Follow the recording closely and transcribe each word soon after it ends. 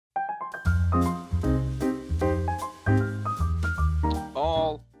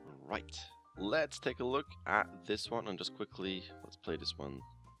let's take a look at this one and just quickly, let's play this one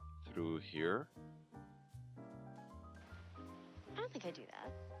through here. I don't think I do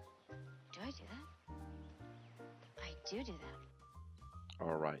that. Do I do that? I do that.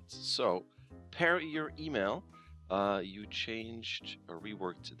 All right, so per your email, you changed or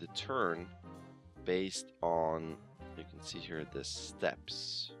reworked the turn based on, you can see here, the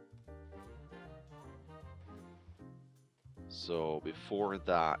steps. So before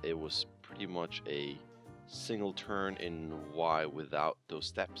that, it was pretty much a single turn in Y without those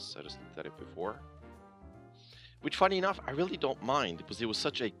steps. I just looked at it before. Which, funny enough, I really don't mind because it was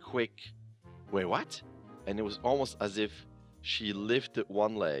such a quick, wait, what? And it was almost as if she lifted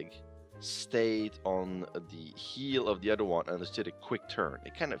one leg, stayed on the heel of the other one, and just did a quick turn.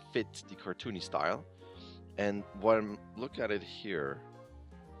 It kind of fit the cartoony style. And when I'm looking at it here,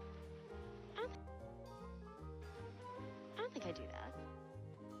 I don't think I do that.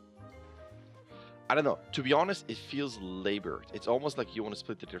 I don't know. To be honest, it feels labored. It's almost like you want to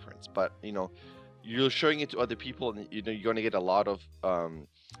split the difference, but you know, you're showing it to other people, and you know you're going to get a lot of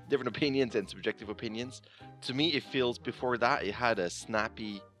different opinions and subjective opinions. To me, it feels before that it had a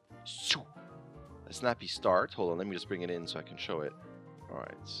snappy start. Hold on, let me just bring it in so I can show it. All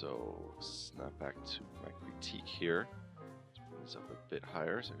right, so snap back to my critique here. Let's bring this up a bit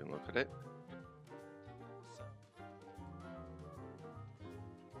higher so I can look at it.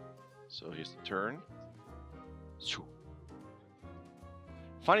 So here's the turn.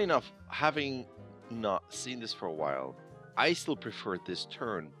 Funny enough, having not seen this for a while, I still prefer this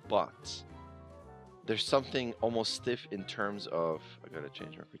turn, but there's something almost stiff in terms of, I gotta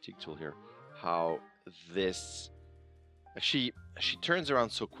change my critique tool here, how this, she turns around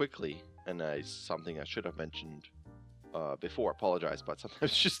so quickly, and something I should have mentioned before, apologize, but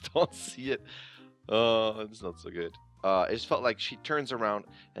sometimes you just don't see it. It's not so good. It just felt like she turns around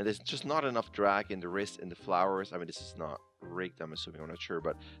and there's just not enough drag in the wrist and the flowers. I mean, this is not rigged, I'm assuming, I'm not sure,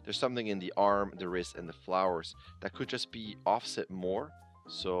 but there's something in the arm, the wrist, and the flowers that could just be offset more.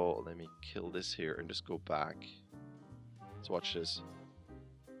 So let me kill this here and just go back. Let's watch this.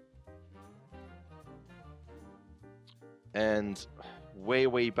 And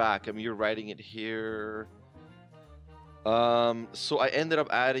way back, I mean, you're writing it here. So I ended up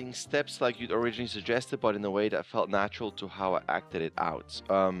adding steps like you'd originally suggested, but in a way that felt natural to how I acted it out.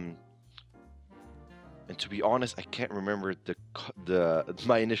 And to be honest, I can't remember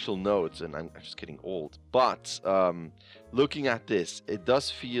my initial notes, and I'm just getting old. But looking at this, it does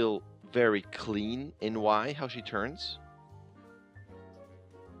feel very clean in Y, how she turns.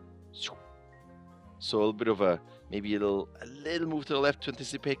 So a little bit of maybe a little move to the left to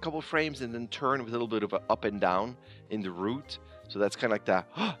anticipate a couple frames, and then turn with a little bit of an up and down in the root. So that's kind of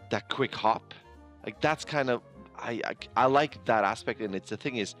like that quick hop. Like that's kind of, I like that aspect, and the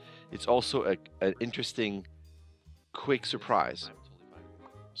thing is, it's also an interesting quick surprise.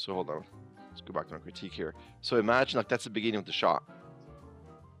 So hold on, let's go back to my critique here. So imagine like that's the beginning of the shot.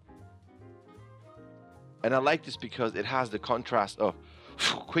 And I like this because it has the contrast of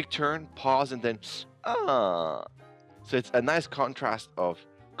quick turn, pause, and then so it's a nice contrast of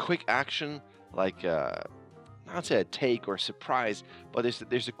quick action, like not say a take or a surprise, but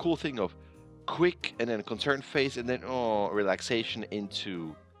there's a cool thing of quick and then a concerned face, and then relaxation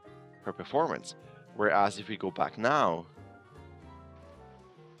into her performance. Whereas if we go back now,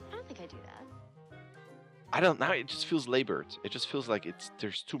 I don't think I do that. I don't know. It just feels labored. It just feels like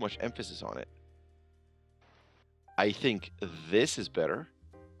there's too much emphasis on it. I think this is better.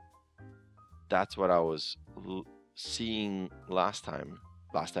 That's what I was seeing last time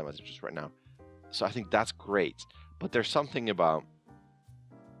as just right now. So I think that's great. But there's something about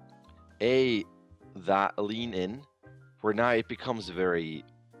that lean in, where now it becomes very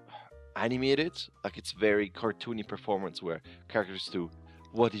animated, like it's very cartoony performance where characters do,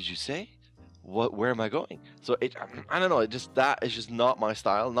 what did you say? Where am I going? So I don't know, that is just not my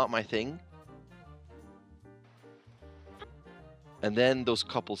style, not my thing. And then those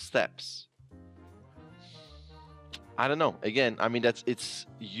couple steps. I don't know. Again, I mean,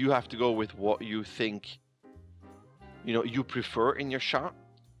 you have to go with what you think, you prefer in your shot.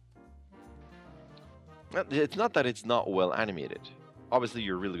 It's not that it's not well animated. Obviously,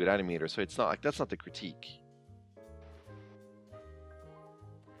 you're a really good animator, so it's not like that's not the critique.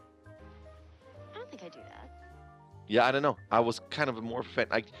 I don't think I do that. Yeah, I don't know. I was kind of a more fan.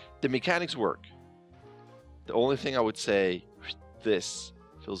 Like the mechanics work. The only thing I would say, this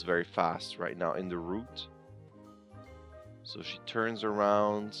feels very fast right now in the root. So she turns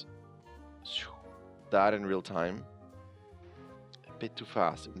around. That in real time. A bit too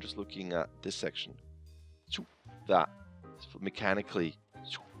fast. I'm just looking at this section. That mechanically.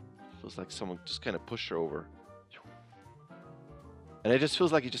 Feels like someone just kind of pushed her over. And it just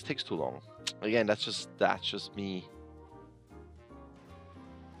feels like it just takes too long. Again, that's just me.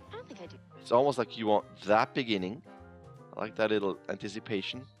 I don't think I do. It's almost like you want that beginning. I like that little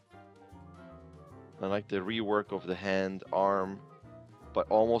anticipation. I like the rework of the hand, arm, but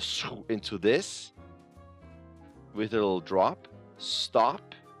almost into this with a little drop,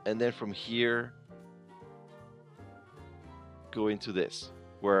 stop, and then from here go into this.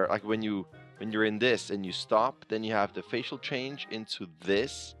 Where like when you're in this and you stop, then you have the facial change into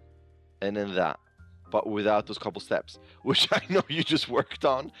this and then that, but without those couple steps, which I know you just worked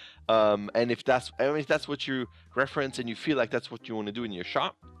on. And if that's what you reference and you feel like that's what you want to do in your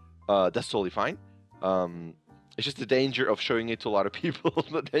shop, that's totally fine. It's just the danger of showing it to a lot of people,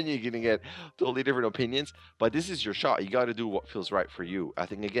 but then you're gonna get totally different opinions. But this is your shot. You got to do what feels right for you. I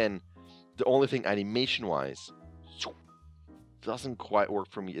think again, the only thing animation-wise doesn't quite work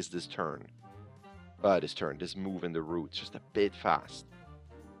for me is this turn. This move in the root, it's just a bit fast.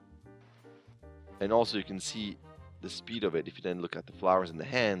 And also you can see the speed of it. If you then look at the flowers in the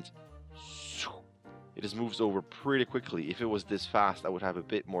hand, it just moves over pretty quickly. If it was this fast, I would have a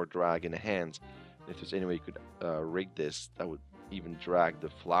bit more drag in the hands. If there's any way you could rig this, that would even drag the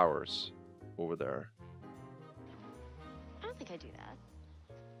flowers over there. I don't think I do that.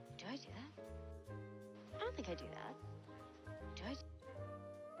 Do I do that? I don't think I do that. Do I?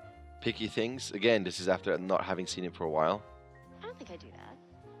 Picky things. Again, this is after not having seen it for a while. I don't think I do that.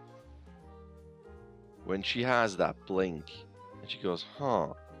 When she has that blink and she goes,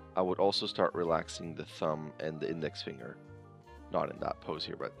 huh, I would also start relaxing the thumb and the index finger. Not in that pose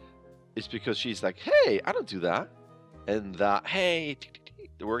here, but it's because she's like, hey, I don't do that. And that, hey,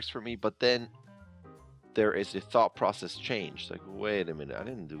 it works for me. But then there is a thought process change. Like, wait a minute, I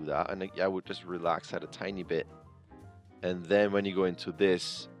didn't do that. And I would just relax that a tiny bit. And then when you go into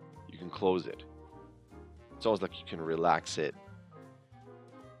this, you can close it. It's almost like you can relax it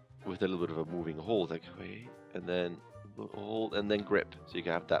with a little bit of a moving hold, like wait, and then hold, and then grip. So you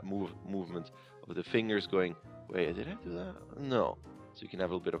can have that movement of the fingers going, wait, did I do that? No. So you can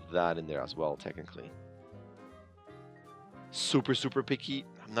have a little bit of that in there as well, technically. Super, super picky.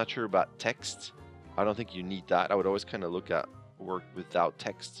 I'm not sure about text. I don't think you need that. I would always kind of look at work without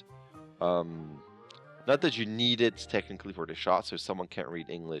text. Not that you need it technically for the shot, so if someone can't read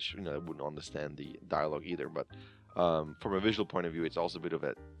English, I wouldn't understand the dialogue either, but from a visual point of view, it's also a bit of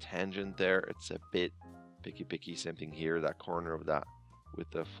a tangent there. It's a bit picky. Same thing here, that corner of that with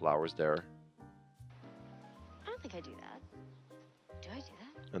the flowers there. I don't think I do that. Do I do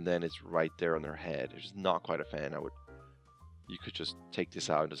that? And then it's right there on her head. It's just not quite a fan. You could just take this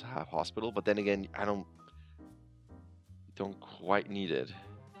out and just have hospital. But then again, I don't quite need it.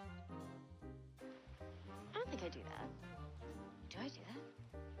 I don't think I do that. Do I do that?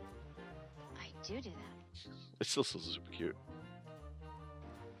 I do that. It's still so super cute.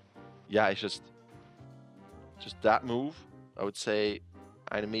 Yeah, it's just that move. I would say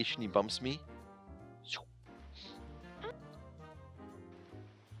animation, he bumps me. I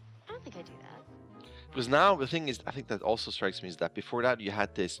don't think I do that. Because now the thing is, I think that also strikes me is that before that you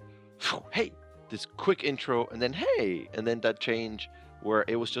had this, hey, this quick intro, and then hey, and then that change where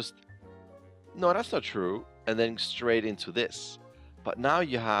it was just, no, that's not true, and then straight into this. But now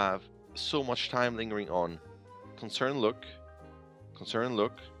you have so much time lingering on concerned look,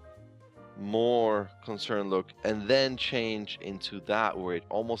 more concerned look, and then change into that where it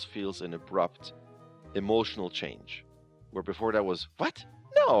almost feels an abrupt emotional change. Where before that was, what?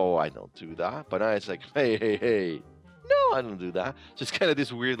 No, I don't do that. But now it's like, hey. No, I don't do that. So it's kind of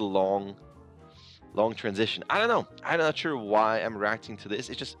this weird long transition. I don't know. I'm not sure why I'm reacting to this.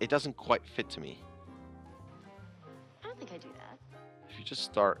 It doesn't quite fit to me. I don't think I do that. If you just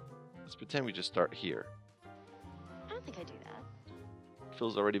start, let's pretend we just start here. I don't think I do that.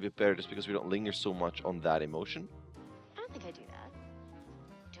 Feels already a bit better just because we don't linger so much on that emotion. I don't think I do that.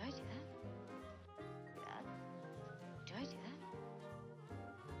 Do I do that? Do I do that?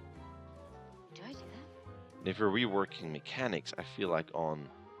 Do I do that? And if we're reworking mechanics, I feel like on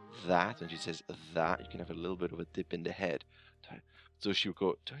that, and she says that, you can have a little bit of a dip in the head. So she would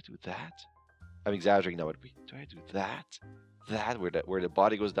go, do I do that? I'm exaggerating now, but do I do that? That, where the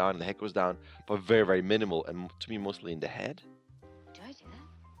body goes down and the head goes down, but very, very minimal, and to me, mostly in the head. Do I do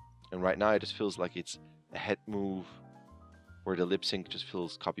that? And right now, it just feels like it's a head move where the lip sync just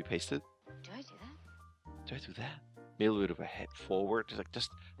feels copy-pasted. Do I do that? Do I do that? Maybe a little bit of a head forward.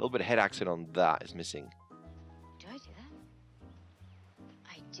 Just a little bit of head accent on that is missing. Do I do that?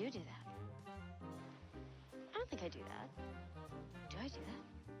 I do that. I don't think I do that. Do I do that?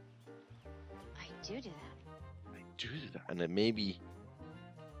 I do that. I do that. And then maybe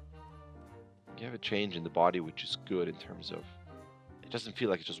You have a change in the body, which is good in terms of it doesn't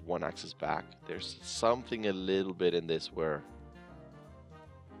feel like it's just one axis back. There's something a little bit in this where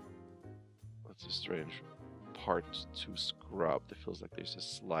that's a strange part to scrub. It feels like there's a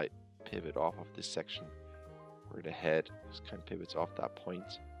slight pivot off of this section where the head just kind of pivots off that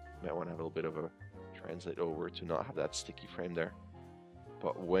point. You might want to have a little bit of a translate over to not have that sticky frame there.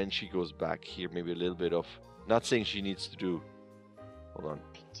 But when she goes back here, maybe a little bit of, not saying she needs to do, hold on.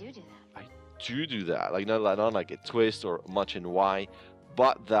 I do that. I do that, like not like a twist or much in Y,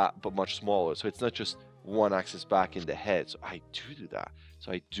 but much smaller. So it's not just one axis back in the head. So I do that.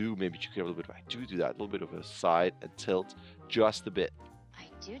 So I do, maybe you could have a little bit of, I do that, a little bit of a side and tilt, just a bit. I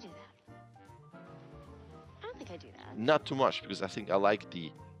do that. I don't think I do that. Not too much, because I think I like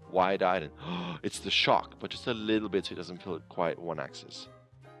the wide-eyed and it's the shock, but just a little bit so it doesn't feel quite one axis.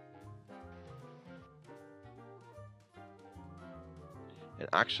 And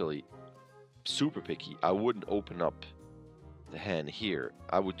actually, super picky, I wouldn't open up the hand here.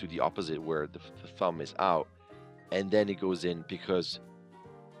 I would do the opposite, where the thumb is out and then it goes in, because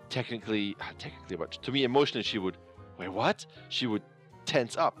technically, but to me emotionally she would, wait, what? She would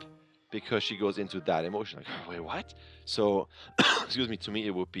tense up because she goes into that emotion, like, oh, wait, what? So, excuse me, to me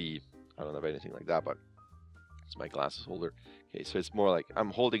it would be, I don't have anything like that, but it's my glasses holder. Okay, so it's more like I'm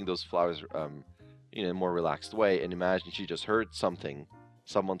holding those flowers in a more relaxed way, and imagine she just heard something,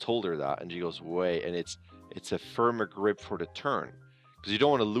 someone told her that, and she goes, wait, and it's a firmer grip for the turn, because you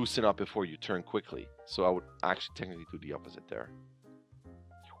don't want to loosen up before you turn quickly. So I would actually technically do the opposite there.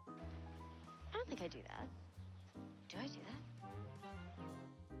 I don't think I do that. Do I do that?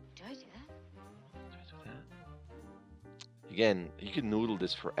 Do I do that? Again, you can noodle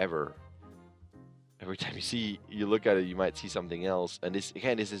this forever. Every time you look at it, you might see something else. And this,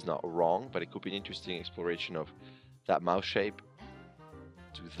 again, this is not wrong, but it could be an interesting exploration of that mouth shape.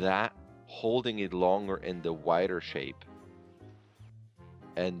 Do that, holding it longer in the wider shape.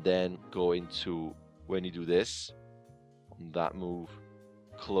 And then go into, when you do this, on that move,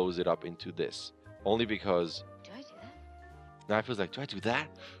 close it up into this. Only because, Do I do that? now it feels like, do I do that?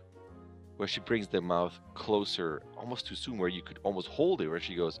 Where she brings the mouth closer, almost too soon, where you could almost hold it, where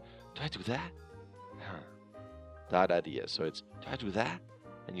she goes, do I do that? Huh. That idea. So it's, do I do that?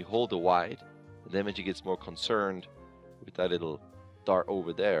 And you hold it wide, and then when she gets more concerned with that little dart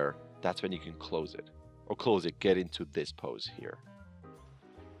over there, that's when you can close it. Or close it, get into this pose here.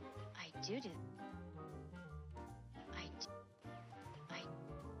 I do that.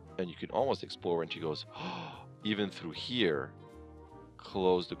 And you can almost explore when she goes, oh, even through here,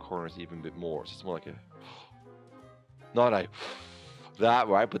 close the corners even a bit more. So it's more like a, not like that,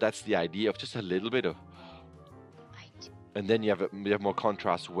 right? But that's the idea of just a little bit of, and then you have more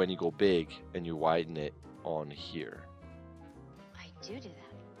contrast when you go big and you widen it on here. I do that.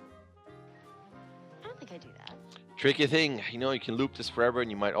 I don't think I do that. Tricky thing, you know, you can loop this forever and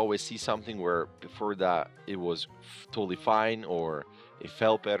you might always see something where before that it was totally fine or it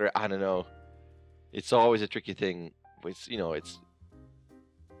felt better. I don't know. It's always a tricky thing. It's, you know, it's,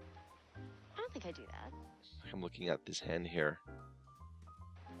 I don't think I do that. I'm looking at this hand here.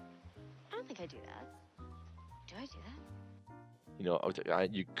 I don't think I do that. Do I do that? You know,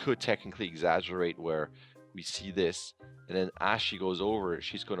 you could technically exaggerate where we see this, and then as she goes over,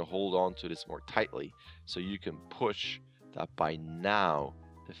 she's going to hold on to this more tightly. So you can push that by now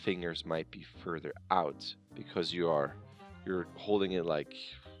the fingers might be further out because you're holding it like,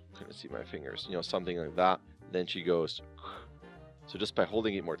 I'm going to see my fingers, you know, something like that. Then she goes, so just by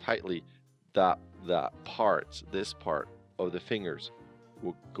holding it more tightly, that part, this part of the fingers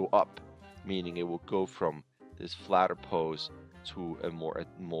will go up, meaning it will go from this flatter pose to a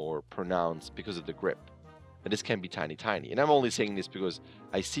more pronounced because of the grip. And this can be tiny. And I'm only saying this because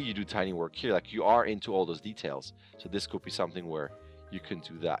I see you do tiny work here, like you are into all those details. So this could be something where you can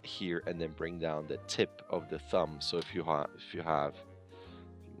do that here and then bring down the tip of the thumb. So if you have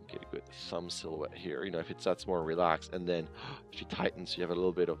get a good thumb silhouette here, you know, if that's more relaxed, and then if she tightens, you have a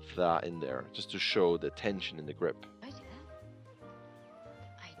little bit of that in there just to show the tension in the grip. I do that.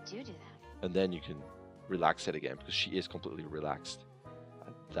 I do that. And then you can relax it again because she is completely relaxed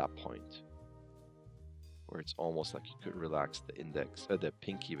at that point, where it's almost like you could relax the index, the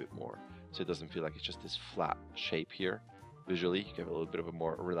pinky a bit more, so it doesn't feel like it's just this flat shape here. Visually, you can have a little bit of a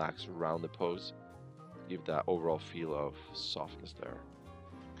more relaxed, rounded pose, give that overall feel of softness there.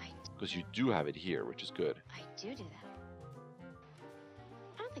 Because you do have it here, which is good. I do that.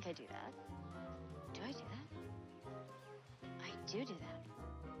 I don't think I do that. Do I do that? I do that.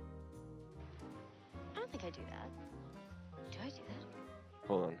 I don't think I do that. Do I do that?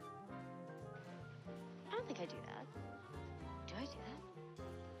 Hold on. I don't think I do that. Do I do that?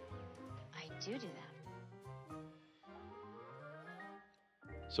 I do that.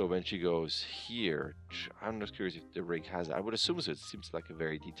 So when she goes here, I'm just curious if the rig has it. I would assume so. It seems like a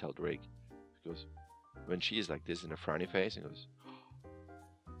very detailed rig. Because when she is like this in a frowny face and goes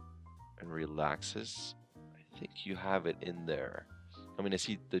and relaxes, I think you have it in there. I mean, I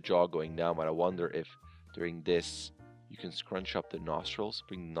see the jaw going down, but I wonder if during this you can scrunch up the nostrils,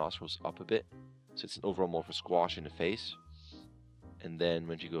 bring the nostrils up a bit, so it's an overall more of a squash in the face. And then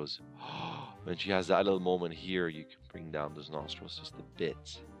when she goes, when she has that little moment here, you can bring down those nostrils just a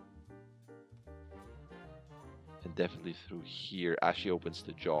bit. And definitely through here, as she opens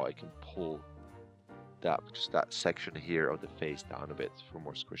the jaw, I can pull that, just that section here of the face down a bit for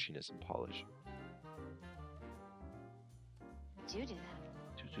more squishiness and polish. Do that.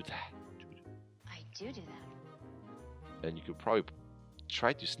 Do that. I do that. And you could probably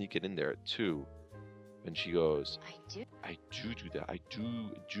try to sneak it in there too. When she goes, I do that. I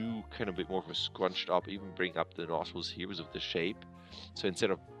do kind of a bit more of a scrunched up, even bring up the nostrils here because of the shape. So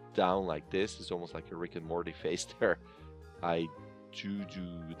instead of down like this, it's almost like a Rick and Morty face there. I do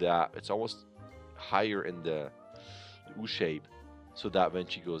that. It's almost higher in the U shape, so that when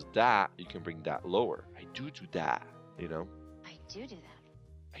she goes that, you can bring that lower. I do that, you know? I do that.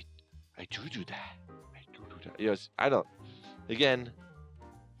 I do that. I do that. Yes, I don't. Again,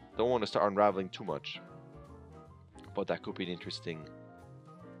 don't want to start unraveling too much. But that could be an interesting.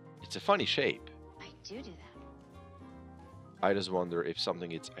 It's a funny shape. I do that. I just wonder if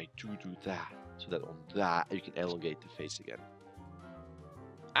something it's I do that, so that on that you can elongate the face again.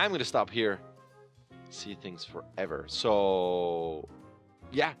 I'm gonna stop here. See things forever. So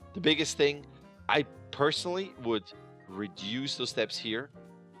yeah, the biggest thing, I personally would reduce those steps here.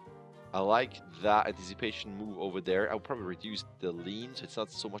 I like that anticipation move over there. I would probably reduce the lean, so it's not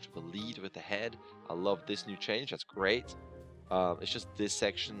so much of a lead with the head. I love this new change. That's great. It's just this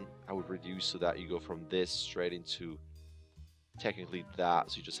section I would reduce so that you go from this straight into technically that,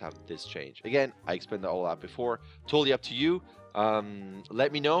 so you just have this change. Again, I explained that all out before. Totally up to you.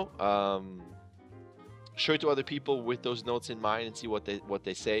 Let me know. Show it to other people with those notes in mind and see what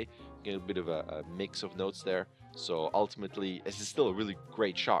they say. Get a bit of a mix of notes there. So ultimately, this is still a really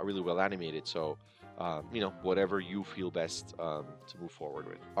great shot, really well animated. So, you know, whatever you feel best to move forward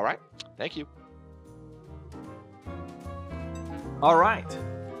with. All right. Thank you. All right.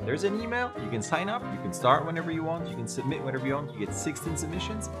 There's an email. You can sign up. You can start whenever you want. You can submit whenever you want. You get 16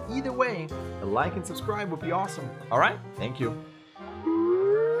 submissions. Either way, a like and subscribe would be awesome. All right. Thank you.